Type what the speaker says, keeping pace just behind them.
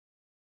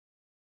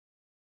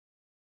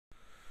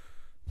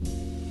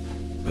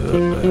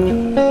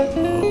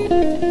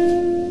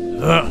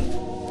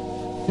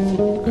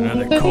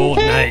Another cold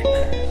night.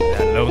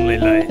 That lonely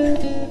light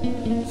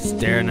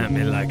staring at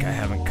me like I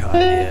haven't caught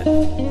it yet.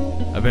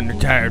 I've been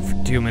retired for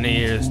too many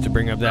years to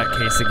bring up that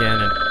case again,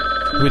 and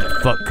who the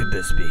fuck could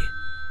this be?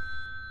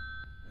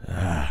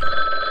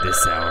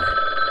 This hour.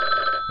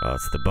 Oh,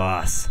 it's the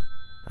boss.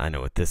 I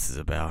know what this is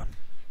about.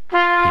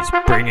 He's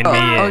bringing me in.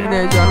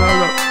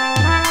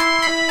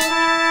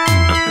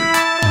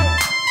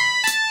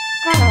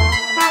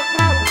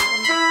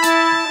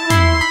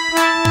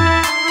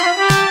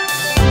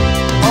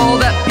 All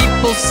that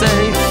people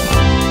say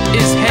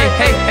is hey,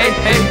 hey, hey,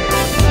 hey.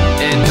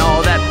 And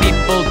all that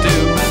people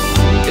do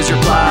is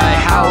reply,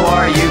 how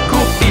are you?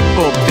 Cool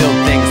people build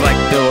things like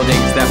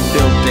buildings that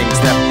build things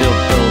that build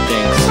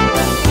buildings.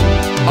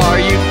 Are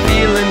you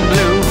feeling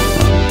blue?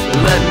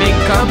 Let me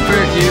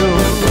comfort you.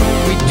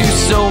 We do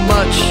so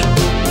much,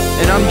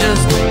 and I'm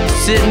just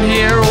sitting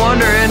here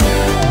wondering,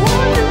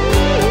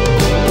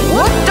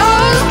 what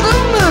does the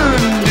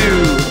moon do?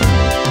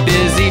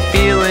 Busy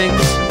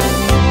feelings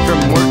from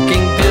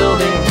working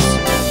buildings.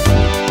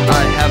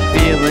 I have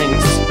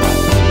feelings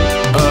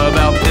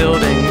about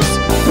buildings.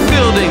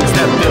 Buildings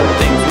that build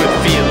things with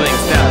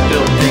feelings that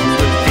build things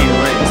with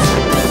feelings.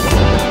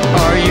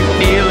 Are you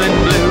feeling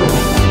blue?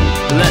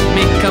 Let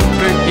me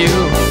comfort you.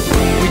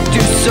 We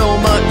do so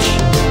much,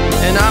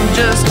 and I'm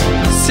just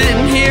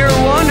sitting here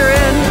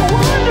wondering,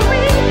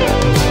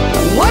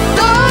 what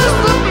does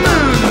the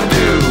moon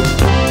do?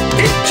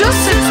 It just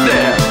sits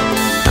there.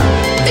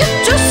 It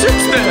just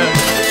sits there.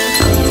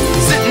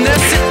 Sitting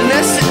there, sitting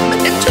there, sitting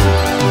there.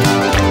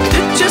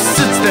 It just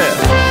sits there.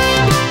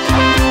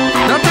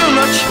 Not doing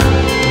much.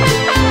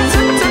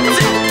 Sit, sit,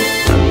 sit.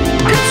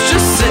 It's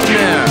just sitting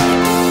there.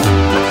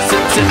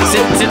 Sit, sit,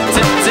 sit, sit,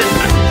 sit, sit.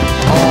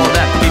 All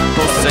that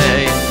people say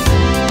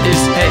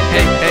is hey,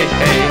 hey, hey,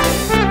 hey.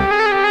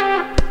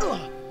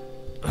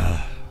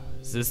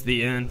 Is this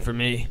the end for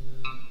me?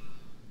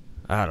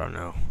 I don't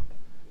know.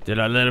 Did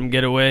I let him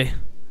get away?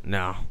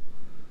 No.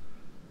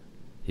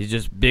 He's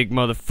just big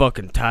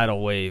motherfucking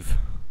tidal wave.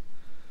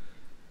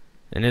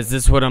 And is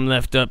this what I'm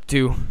left up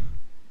to?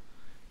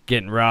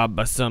 Getting robbed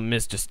by some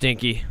Mr.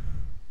 Stinky?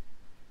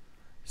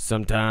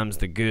 Sometimes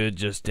the good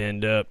just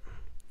end up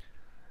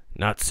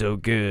not so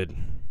good.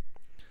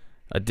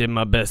 I did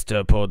my best to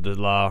uphold the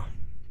law.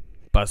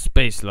 By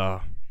space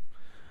law.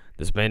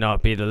 This may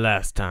not be the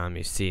last time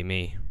you see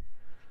me.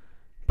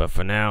 But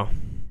for now,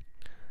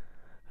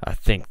 I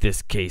think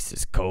this case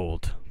is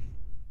cold.